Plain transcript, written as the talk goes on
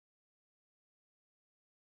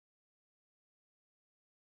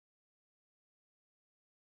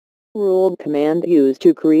Ruled command used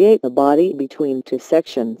to create a body between two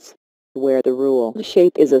sections, where the ruled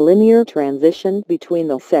shape is a linear transition between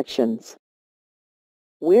the sections.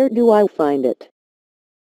 Where do I find it?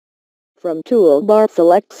 From toolbar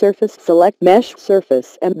select surface, select mesh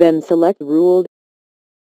surface and then select ruled.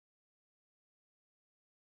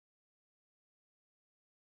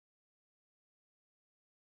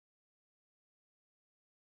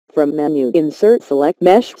 From menu insert select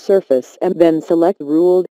mesh surface and then select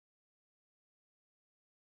ruled.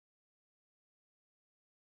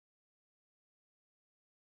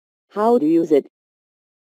 How to use it?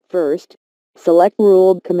 First, select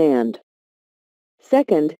ruled command.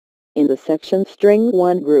 Second, in the section string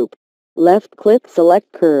 1 group, left-click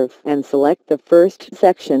select curve and select the first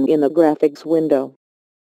section in the graphics window.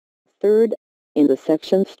 Third, in the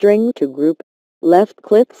section string 2 group,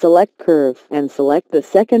 left-click select curve and select the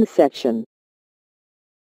second section.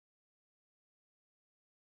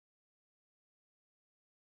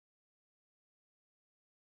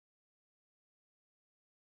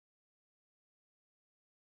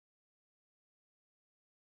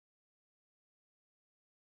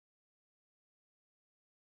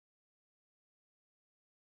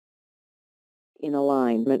 In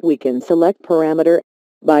alignment we can select parameter,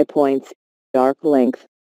 by points, arc length,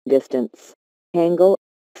 distance, angle,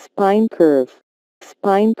 spine curve,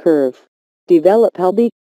 develop LB.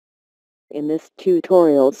 In this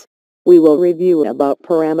tutorials, we will review about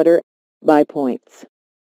parameter, by points.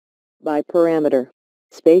 By parameter,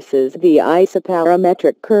 spaces the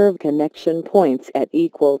isoparametric curve connection points at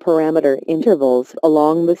equal parameter intervals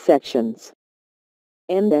along the sections.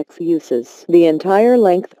 Index uses the entire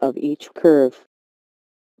length of each curve.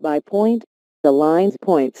 By point, aligns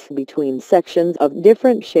points between sections of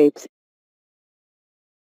different shapes.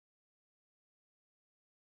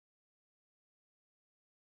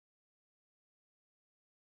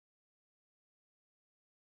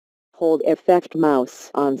 Hold Effect mouse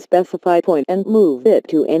on specified point and move it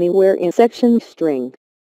to anywhere in section string.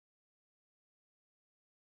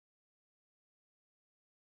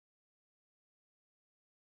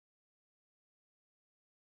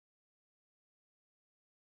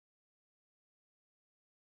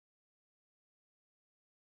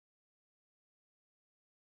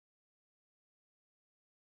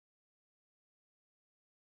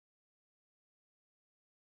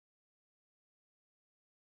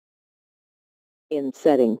 In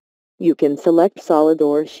Setting, you can select Solid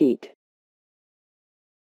or Sheet.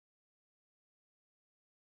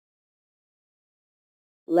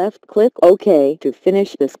 Left-click OK to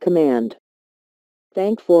finish this command.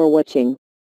 Thanks for watching.